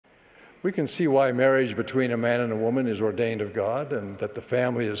We can see why marriage between a man and a woman is ordained of God, and that the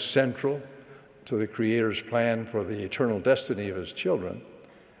family is central to the Creator's plan for the eternal destiny of His children.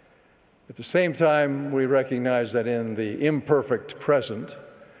 At the same time, we recognize that in the imperfect present,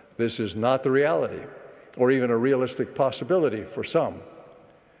 this is not the reality, or even a realistic possibility for some.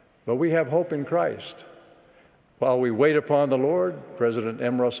 But we have hope in Christ. While we wait upon the Lord, President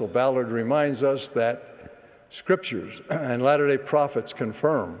M. Russell Ballard reminds us that Scriptures and Latter-day Prophets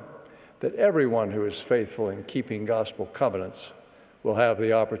confirm that everyone who is faithful in keeping gospel covenants will have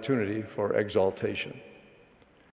the opportunity for exaltation.